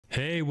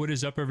Hey, what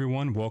is up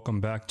everyone?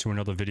 Welcome back to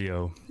another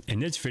video.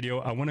 In this video,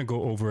 I want to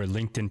go over a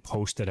LinkedIn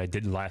post that I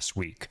did last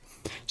week.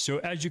 So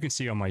as you can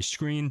see on my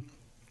screen,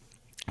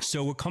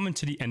 so we're coming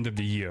to the end of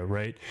the year,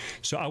 right?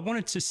 So I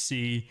wanted to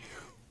see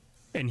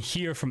and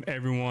hear from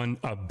everyone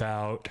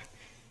about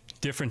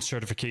different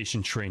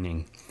certification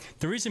training.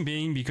 The reason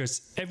being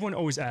because everyone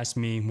always asks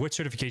me what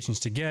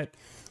certifications to get,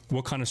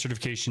 what kind of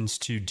certifications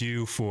to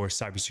do for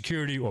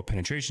cybersecurity or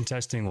penetration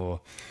testing or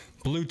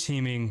blue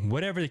teaming,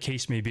 whatever the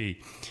case may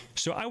be.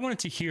 So I wanted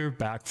to hear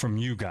back from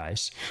you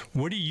guys.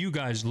 What are you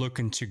guys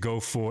looking to go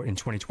for in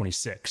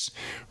 2026,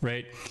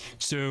 right?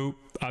 So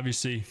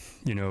obviously,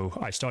 you know,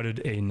 I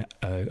started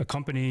a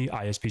company,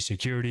 ISP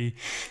Security.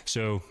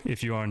 So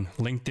if you're on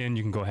LinkedIn,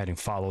 you can go ahead and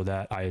follow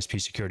that,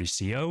 ISP Security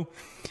CO.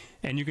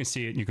 And you can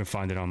see it, you can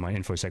find it on my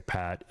InfoSec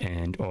Pat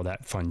and all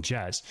that fun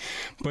jazz.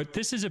 But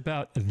this is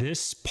about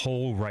this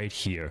poll right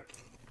here.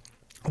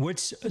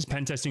 Which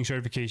pen testing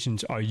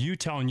certifications are you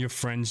telling your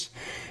friends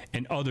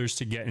and others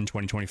to get in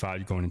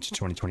 2025 going into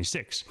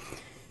 2026?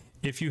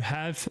 If you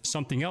have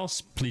something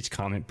else, please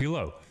comment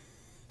below.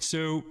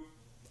 So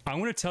I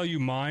want to tell you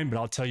mine, but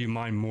I'll tell you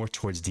mine more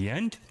towards the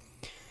end.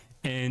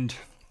 And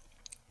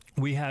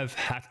we have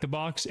Hack the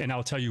Box, and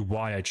I'll tell you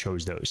why I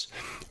chose those,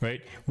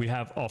 right? We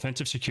have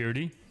offensive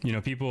security. You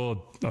know,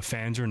 people are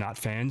fans or not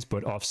fans,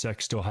 but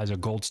OffSec still has a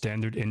gold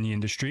standard in the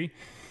industry.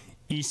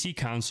 EC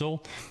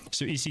Council.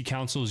 So EC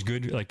Council is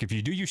good. Like if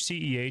you do your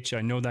CEH,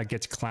 I know that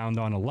gets clowned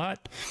on a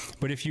lot,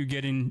 but if you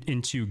get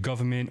into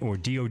government or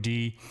DoD,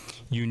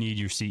 you need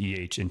your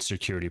CEH and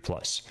Security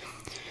Plus.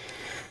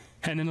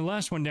 And then the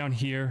last one down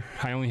here,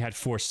 I only had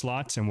 4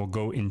 slots, and we'll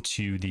go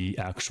into the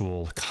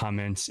actual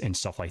comments and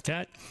stuff like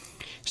that.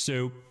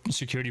 So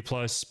Security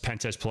Plus,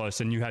 Pentest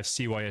Plus, and you have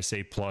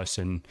CYSA Plus,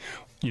 and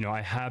you know,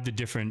 I have the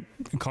different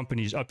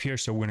companies up here,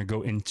 so we're going to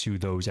go into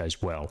those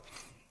as well.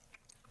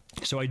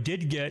 So I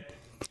did get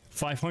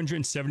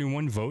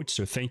 571 votes,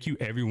 so thank you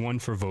everyone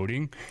for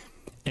voting,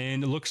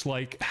 and it looks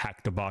like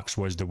Hack the Box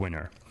was the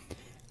winner.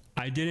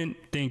 I didn't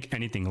think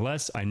anything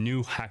less. I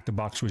knew Hack the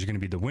Box was going to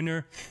be the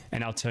winner,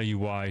 and I'll tell you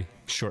why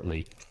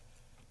shortly.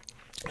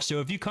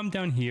 So if you come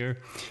down here,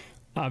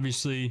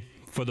 obviously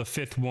for the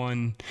 5th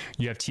one,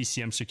 you have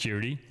TCM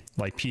Security,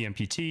 like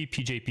PMPT,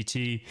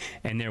 PJPT,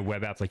 and their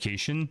web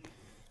application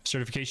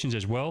certifications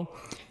as well.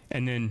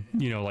 And then,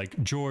 you know,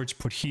 like George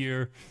put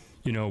here,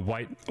 you know,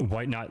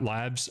 White Knot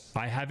Labs.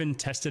 I haven't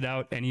tested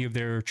out any of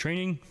their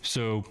training,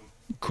 so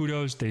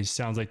kudos. They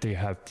sound like they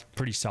have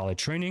pretty solid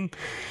training.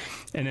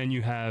 And then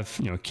you have,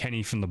 you know,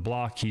 Kenny from the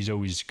block. He's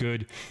always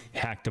good.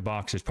 Hack the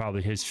Box is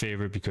probably his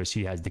favorite because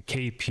he has the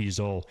cape. He's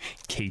all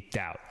caped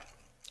out.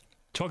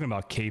 Talking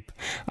about cape,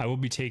 I will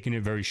be taking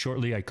it very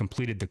shortly. I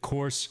completed the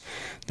course,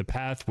 the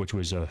path, which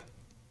was a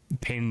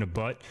pain in the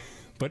butt,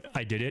 but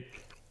I did it.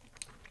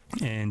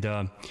 And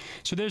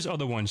so there's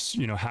other ones,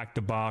 you know, Hack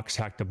the Box,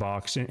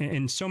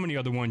 and so many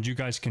other ones. You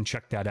guys can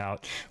check that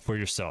out for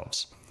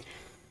yourselves.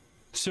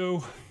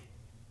 So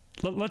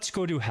let's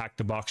go to Hack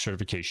the Box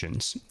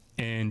certifications.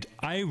 And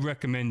I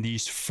recommend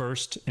these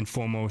first and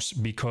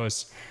foremost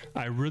because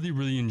I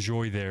really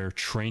enjoy their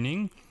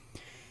training.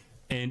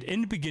 And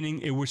in the beginning,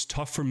 it was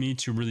tough for me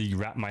to really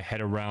wrap my head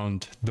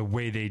around the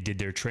way they did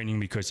their training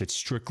because it's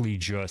strictly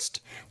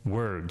just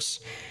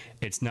words.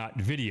 It's not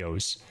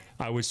videos.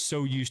 I was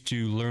so used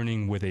to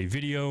learning with a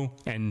video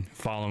and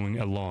following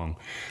along.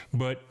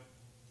 But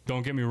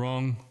don't get me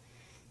wrong,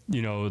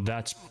 you know,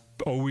 that's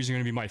always going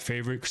to be my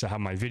favorite because I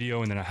have my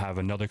video and then I have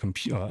another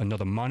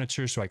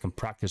monitor so I can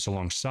practice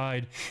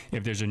alongside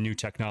if there's a new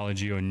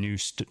technology or new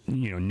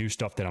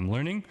stuff that I'm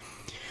learning.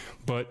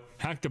 But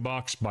Hack the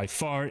Box by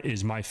far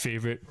is my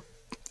favorite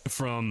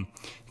from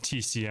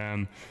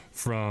TCM,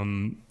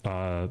 from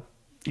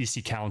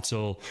EC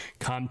Council,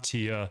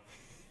 CompTIA,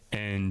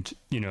 and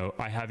you know,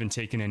 I haven't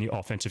taken any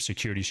offensive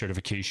security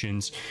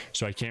certifications,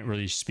 so I can't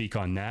really speak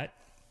on that.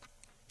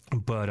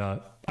 But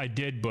I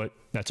did, but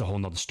that's a whole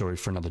nother story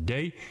for another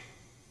day.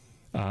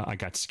 I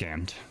got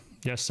scammed.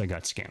 Yes, I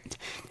got scammed.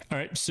 All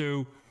right,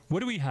 so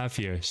what do we have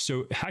here?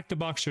 So Hack the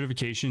Box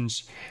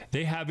certifications,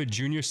 they have a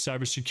junior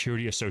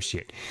cybersecurity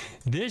associate.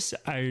 This,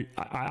 I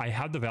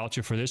have the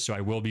voucher for this, so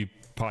I will be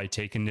probably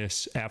taking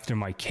this after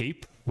my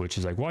CAPE, which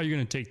is like, why are you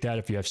going to take that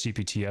if you have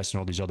CPTS and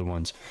all these other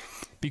ones?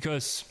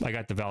 Because I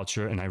got the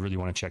voucher and I really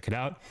want to check it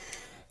out.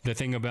 The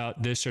thing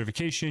about this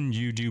certification,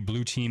 you do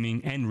blue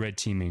teaming and red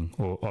teaming,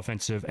 or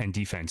offensive and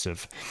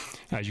defensive.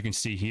 As you can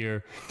see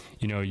here,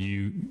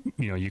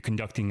 you're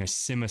conducting a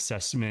SIM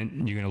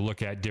assessment. You're going to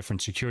look at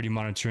different security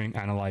monitoring,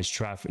 analyze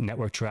traffic,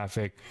 network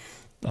traffic,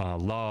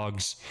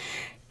 logs,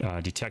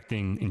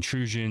 detecting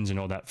intrusions, and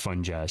all that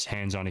fun jazz,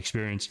 hands-on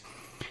experience.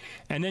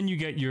 And then you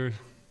get your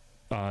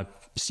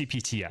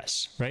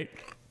CPTS, right?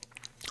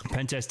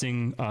 Pen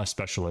testing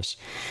specialist.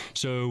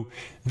 So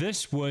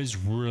this was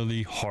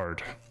really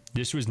hard.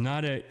 This was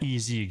not an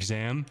easy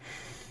exam,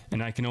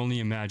 and I can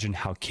only imagine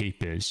how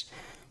CAPE is.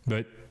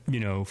 But you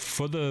know,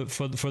 for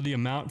the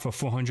amount, for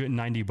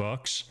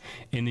 $490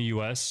 in the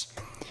US,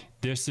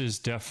 this is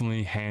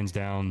definitely hands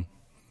down,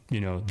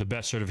 you know, the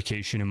best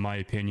certification in my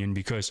opinion,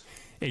 because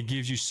it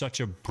gives you such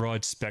a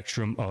broad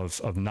spectrum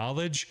of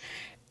knowledge.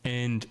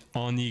 And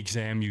on the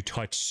exam, you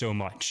touch so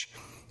much.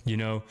 You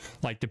know,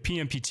 like the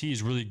PMPT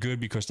is really good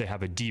because they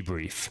have a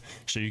debrief.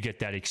 So you get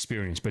that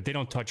experience, but they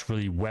don't touch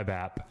really web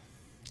app.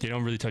 They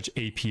don't really touch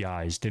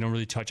APIs. They don't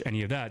really touch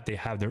any of that. They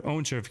have their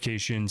own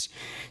certifications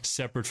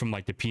separate from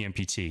like the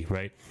PMPT,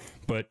 right?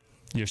 But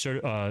your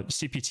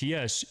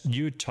CPTS,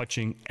 you're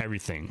touching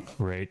everything,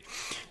 right?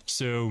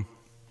 So,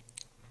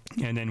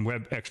 and then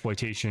web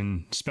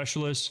exploitation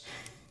specialist.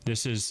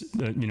 This is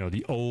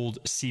the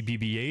old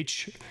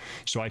CBBH.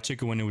 So I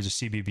took it when it was a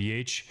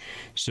CBBH.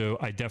 So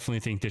I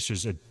definitely think this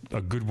is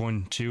a good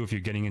one too if you're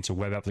getting into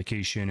web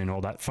application and all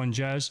that fun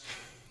jazz.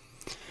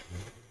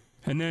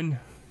 And then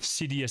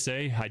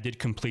CDSA, I did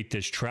complete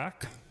this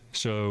track.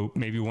 So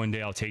maybe one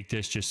day I'll take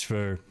this just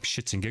for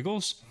shits and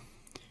giggles.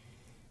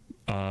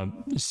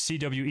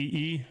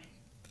 CWEE,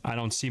 I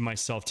don't see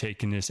myself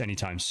taking this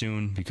anytime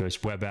soon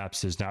because web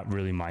apps is not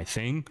really my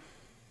thing.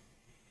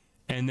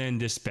 And then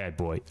this bad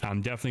boy,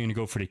 I'm definitely going to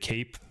go for the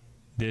CAPE.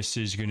 This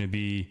is going to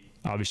be,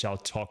 obviously I'll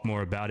talk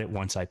more about it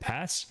once I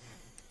pass.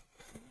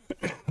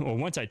 Or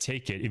once I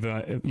take it,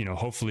 even,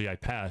 hopefully I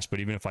pass, but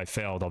even if I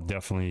failed, I'll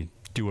definitely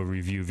do a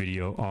review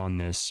video on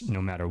this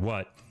no matter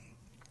what.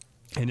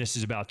 And this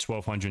is about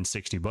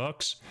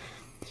 $1,260.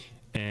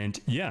 And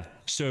yeah,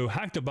 so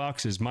Hack the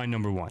Box is my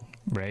number one,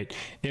 right?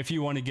 If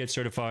you want to get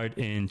certified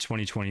in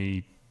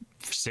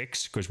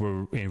 2026, because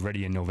we're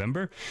ready in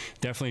November,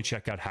 definitely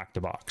check out Hack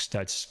the Box.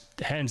 That's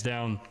hands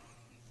down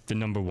the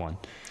number one.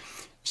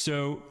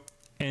 So,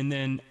 and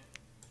then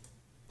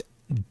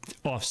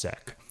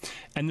InfoSec.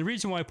 And the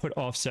reason why I put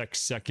InfoSec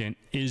second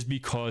is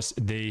because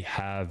they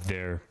have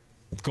their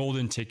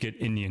golden ticket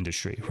in the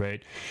industry,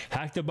 right?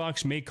 Hack the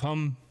Box may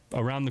come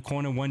around the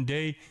corner one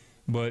day,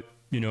 but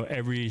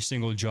every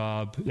single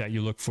job that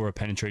you look for a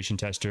penetration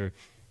tester,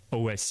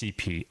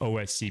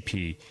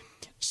 OSCP.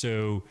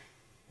 So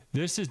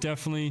this is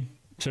definitely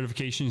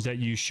certifications that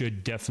you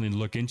should definitely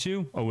look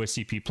into.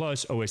 OSCP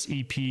plus,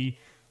 OSEP,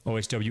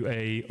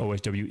 OSWA,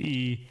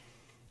 OSWE,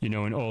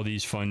 and all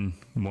these fun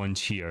ones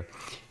here.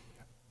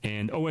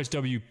 And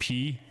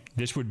OSWP,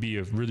 this would be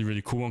a really,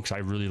 really cool one because I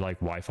really like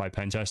Wi-Fi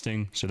pen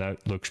testing. So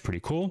that looks pretty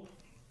cool.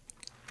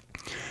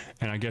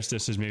 And I guess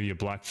this is maybe a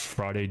Black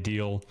Friday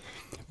deal.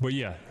 But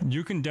yeah,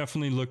 you can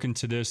definitely look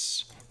into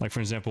this. Like,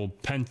 for example,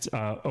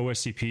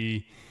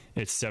 OSCP,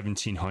 it's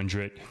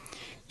 1,700.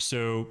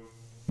 So,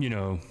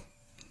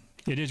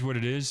 it is what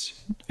it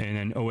is. And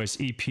then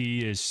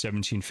OSEP is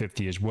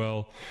 1,750 as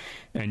well.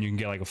 And you can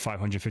get like a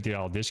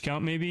 $550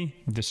 discount maybe.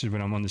 This is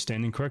what I'm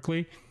understanding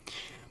correctly.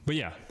 But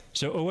yeah,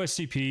 so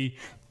OSCP,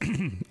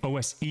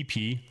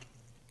 OSEP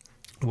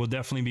will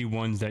definitely be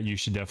ones that you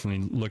should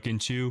definitely look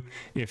into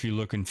if you're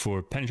looking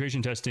for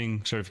penetration testing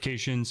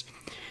certifications.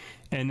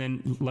 And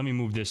then let me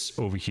move this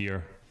over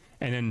here.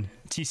 And then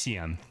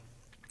TCM.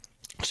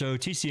 So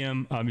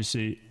TCM,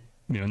 obviously,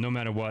 no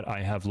matter what,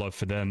 I have love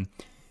for them.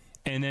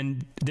 And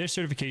then their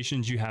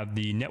certifications, you have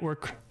the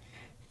network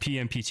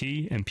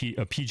PMPT and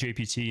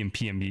PJPT and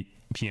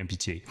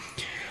PMPT.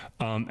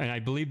 And I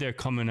believe they're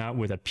coming out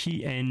with a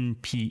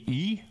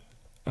PNPE,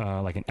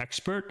 like an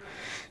expert,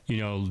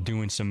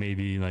 doing some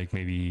maybe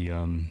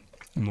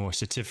more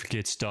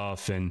certificate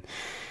stuff, and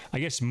I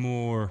guess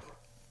more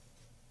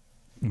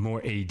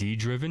AD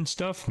driven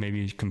stuff,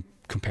 maybe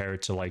compare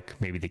it to like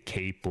maybe the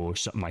CAPE or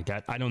something like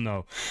that. I don't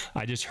know.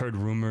 I just heard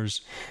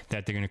rumors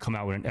that they're going to come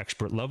out with an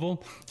expert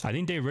level. I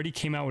think they already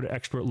came out with an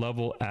expert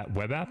level at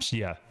web apps.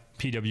 Yeah.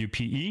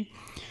 PWPE.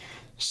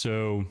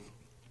 So,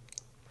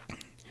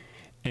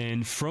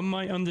 and from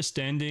my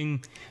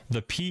understanding,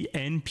 the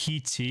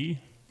PNPT,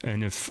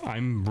 and if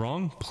I'm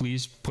wrong,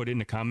 please put it in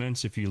the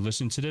comments if you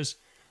listen to this.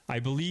 I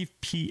believe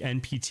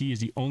PNPT is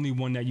the only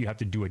one that you have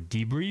to do a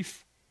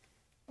debrief.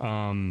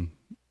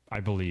 I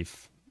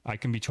believe. I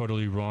can be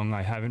totally wrong.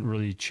 I haven't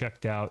really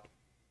checked out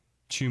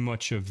too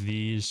much of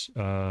these.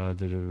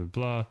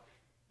 Blah.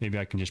 Maybe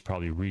I can just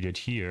probably read it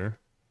here.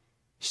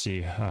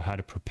 See how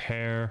to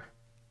prepare.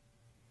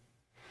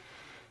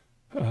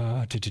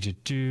 I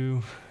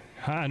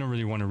don't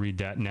really want to read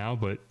that now,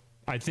 but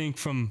I think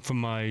from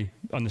my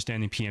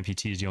understanding,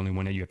 PMPT is the only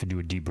one that you have to do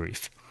a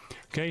debrief.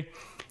 Okay.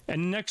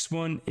 And the next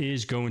one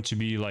is going to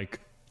be like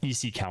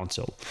EC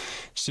Council.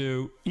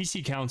 So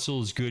EC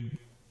Council is good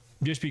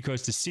just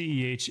because the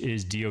CEH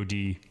is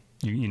DoD.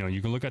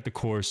 You can look at the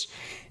course.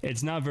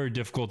 It's not very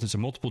difficult. It's a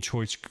multiple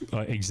choice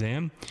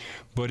exam,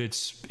 but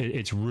it's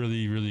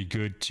really, really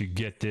good to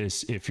get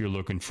this if you're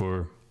looking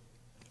for,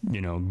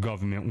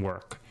 government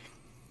work.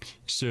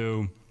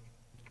 So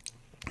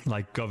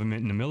like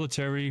government and the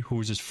military, who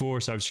is this for?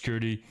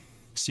 Cybersecurity.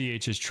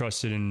 CH is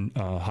trusted and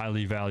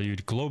highly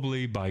valued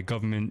globally by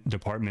government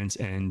departments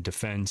and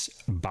defense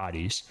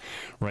bodies,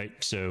 right?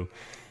 So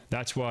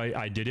that's why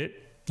I did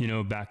it.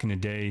 Back in the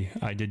day,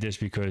 I did this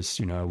because,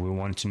 we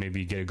wanted to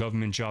maybe get a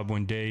government job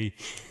one day,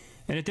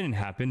 and it didn't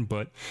happen,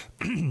 but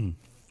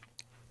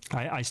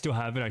I still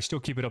have it. I still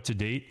keep it up to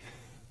date.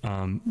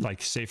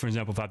 Like say, for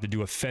example, if I have to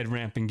do a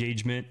FedRAMP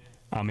engagement,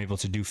 I'm able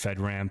to do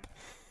FedRAMP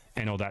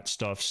and all that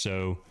stuff.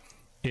 So,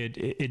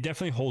 it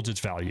definitely holds its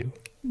value.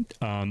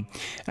 And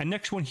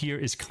next one here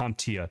is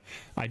CompTIA.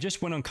 I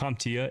just went on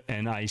CompTIA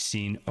and I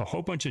seen a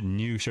whole bunch of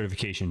new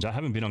certifications. I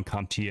haven't been on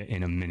CompTIA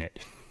in a minute.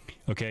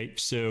 Okay,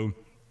 so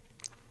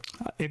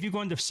if you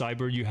go into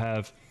cyber, you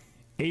have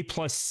A+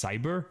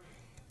 Cyber.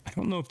 I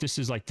don't know if this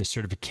is like the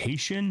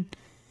certification.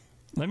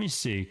 Let me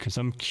see, because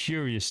I'm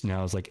curious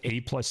now. It's like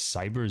A+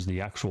 Cyber is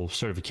the actual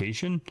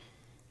certification.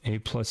 A+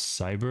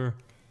 Cyber.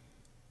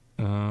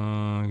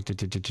 I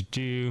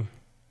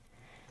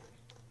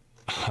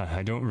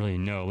don't really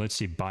know. Let's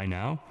see, buy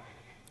now.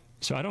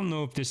 So I don't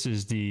know if this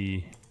is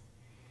the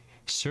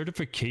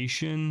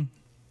certification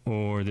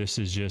or this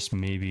is just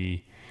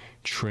maybe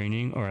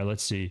training. All right,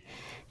 let's see.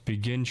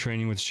 Begin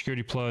training with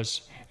Security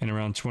Plus and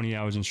around 20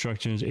 hours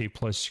instructions. A+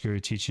 Security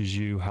teaches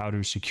you how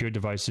to secure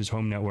devices,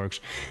 home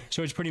networks.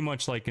 So it's pretty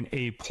much like an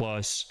A+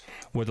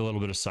 with a little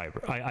bit of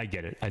cyber. I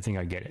get it. I think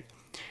I get it.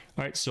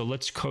 All right, so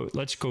let's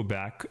go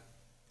back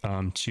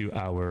to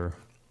our.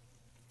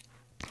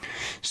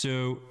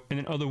 So, and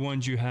then other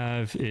ones you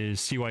have is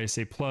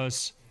CYSA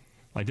Plus,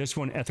 like this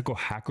one, Ethical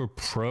Hacker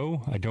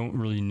Pro. I don't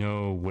really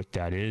know what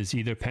that is.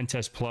 Either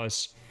Pentest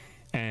Plus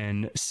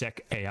and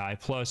Sec AI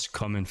Plus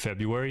come in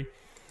February.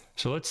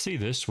 So let's see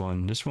this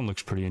one. This one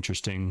looks pretty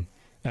interesting.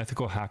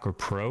 Ethical Hacker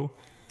Pro.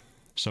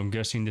 So I'm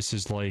guessing this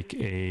is like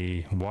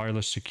a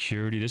wireless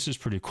security. This is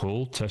pretty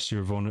cool. Test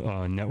your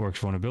network's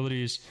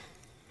vulnerabilities.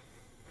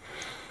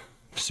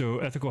 So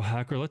Ethical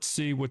Hacker, let's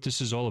see what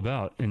this is all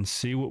about and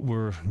see what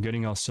we're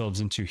getting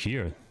ourselves into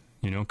here.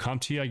 You know,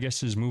 CompTIA, I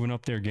guess, is moving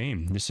up their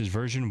game. This is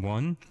version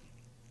 1.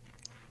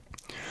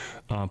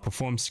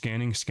 Perform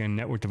scanning, scan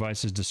network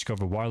devices,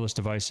 discover wireless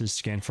devices,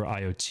 scan for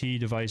IoT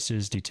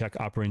devices, detect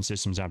operating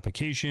systems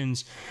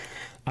applications,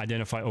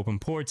 identify open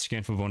ports,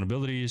 scan for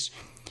vulnerabilities,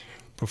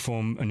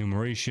 perform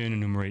enumeration,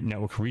 enumerate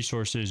network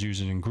resources,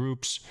 users and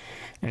groups,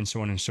 and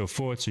so on and so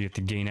forth. So you have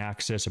to gain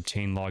access,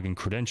 obtain login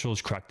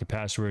credentials, crack the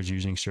passwords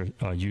using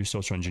use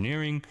social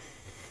engineering.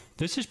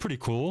 This is pretty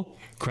cool.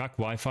 Crack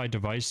Wi-Fi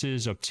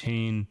devices,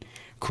 obtain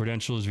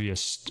credentials via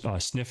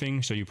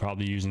sniffing. So you're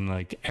probably using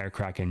like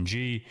AirCrack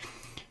NG.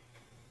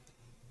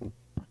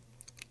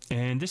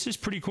 And this is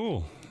pretty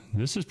cool.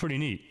 This is pretty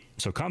neat.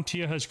 So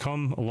CompTIA has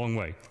come a long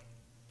way.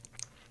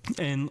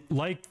 And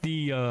like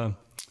the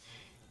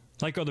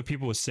like other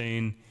people were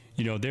saying,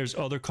 you know, there's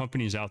other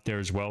companies out there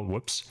as well.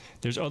 Whoops.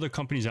 There's other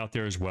companies out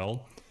there as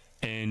well.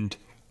 And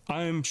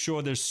I'm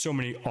sure there's so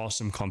many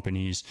awesome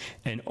companies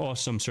and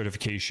awesome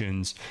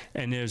certifications,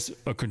 and there's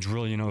a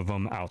quadrillion of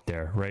them out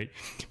there, right?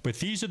 But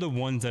these are the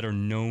ones that are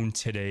known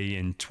today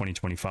in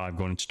 2025,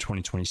 going into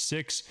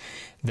 2026,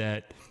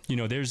 that, you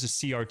know, there's a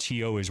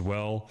CRTO as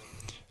well.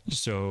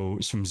 So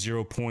from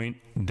 0 Point,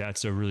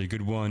 that's a really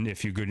good one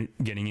if you're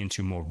getting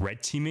into more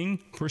red teaming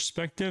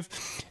perspective.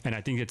 And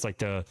I think it's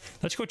like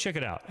let's go check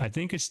it out. I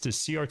think it's the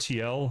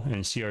CRTL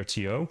and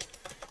CRTO.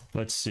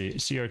 Let's see,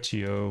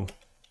 CRTO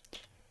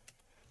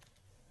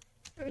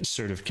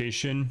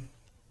certification.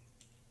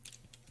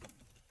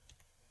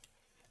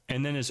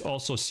 And then there's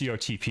also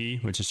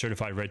CRTP, which is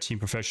Certified Red Team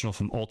Professional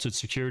from ISP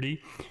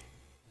Security.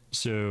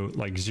 So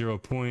like 0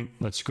 Point,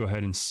 let's go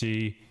ahead and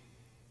see.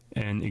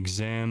 And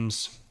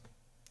exams.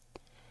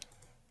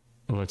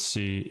 Let's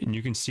see, and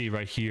you can see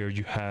right here,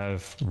 you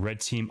have Red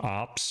Team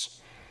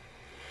Ops,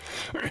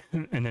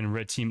 and then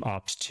Red Team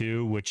Ops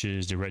 2, which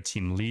is the Red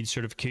Team Lead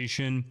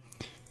certification.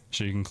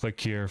 So you can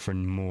click here for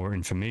more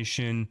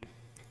information.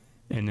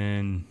 And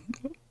then,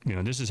 you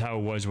know, this is how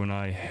it was when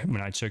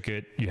I took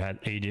it. You had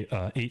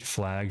eight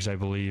flags, I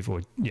believe,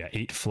 or yeah,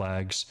 8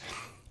 flags.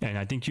 And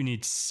I think you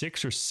need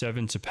 6 or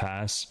 7 to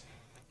pass.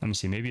 Let me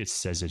see, maybe it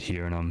says it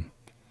here, and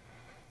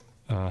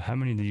how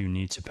many do you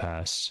need to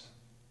pass?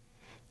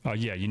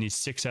 Yeah, you need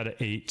 6 out of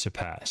 8 to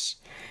pass.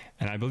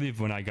 And I believe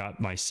when I got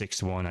my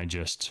 6th one,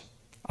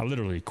 I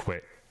literally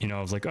quit. You know,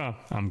 I was like, oh,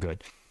 I'm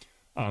good.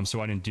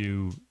 So I didn't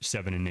do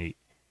 7 and 8.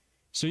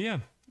 So yeah,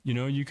 you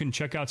know, you can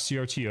check out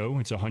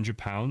CRTO. It's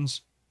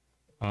 £100.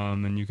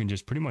 And you can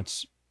just pretty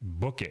much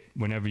book it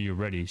whenever you're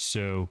ready.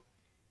 So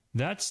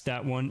that's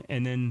that one.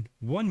 And then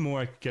one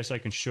more, I guess I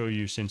can show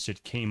you since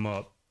it came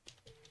up.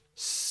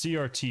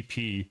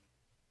 CRTP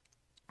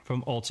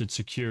from ISP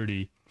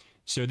Security.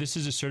 So this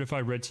is a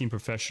Certified Red Team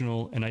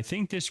Professional, and I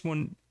think this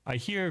one, I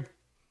hear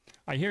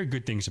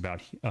good things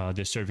about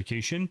this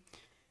certification.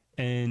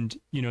 And,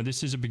 you know,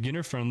 this is a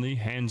beginner-friendly,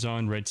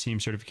 hands-on Red Team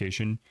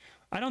certification.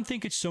 I don't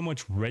think it's so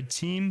much Red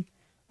Team.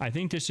 I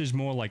think this is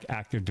more like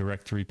Active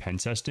Directory pen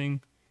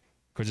testing,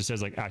 because it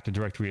says like Active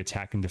Directory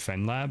Attack and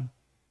Defend Lab.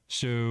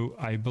 So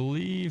I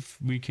believe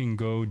we can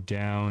go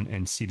down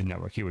and see the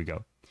network. Here we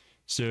go.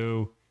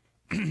 So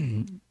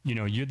you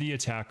know, you're the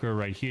attacker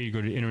right here. You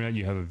go to the internet,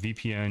 you have a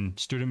VPN,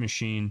 student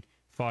machine,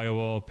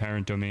 firewall,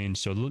 parent domain.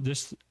 So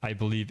this, I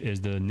believe,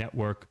 is the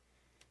network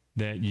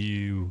that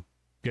you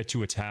get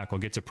to attack or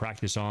get to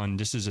practice on.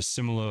 This is a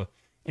similar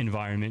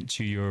environment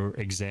to your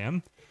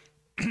exam,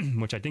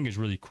 which I think is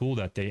really cool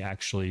that they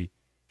actually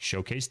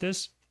showcase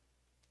this.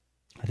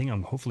 I think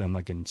hopefully I'm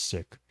not getting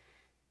sick.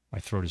 My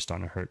throat is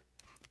starting to hurt.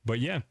 But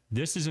yeah,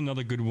 this is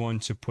another good one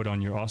to put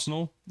on your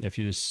arsenal if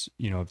you just,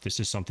 if this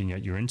is something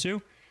that you're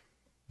into.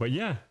 But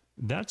yeah,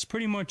 that's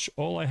pretty much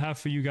all I have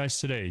for you guys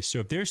today. So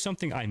if there's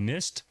something I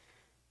missed,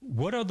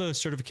 what are the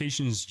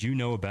certifications you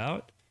know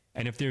about?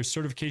 And if there's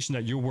certification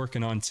that you're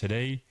working on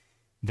today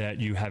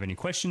that you have any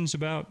questions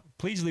about,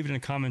 please leave it in the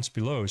comments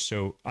below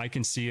so I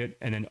can see it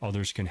and then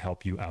others can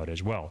help you out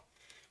as well.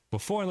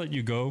 Before I let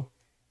you go,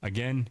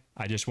 again,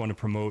 I just want to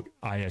promote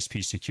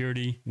ISP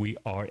Security. We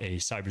are a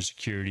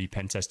cybersecurity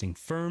pen testing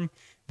firm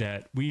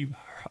that we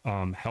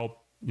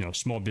help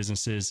small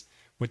businesses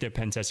with their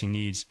pen testing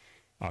needs,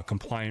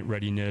 compliant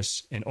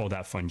readiness, and all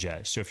that fun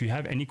jazz. So if you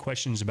have any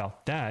questions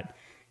about that,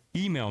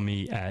 email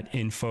me at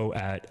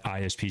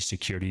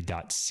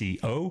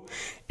info@ispsecurity.co.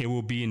 It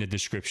will be in the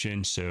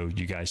description so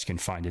you guys can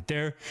find it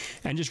there.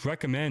 And just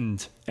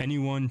recommend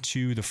anyone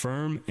to the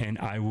firm and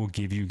I will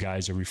give you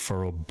guys a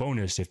referral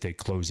bonus if they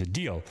close a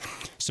deal.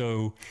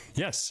 So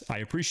yes, I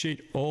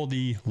appreciate all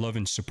the love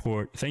and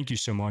support. Thank you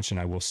so much, and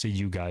I will see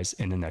you guys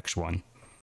in the next one.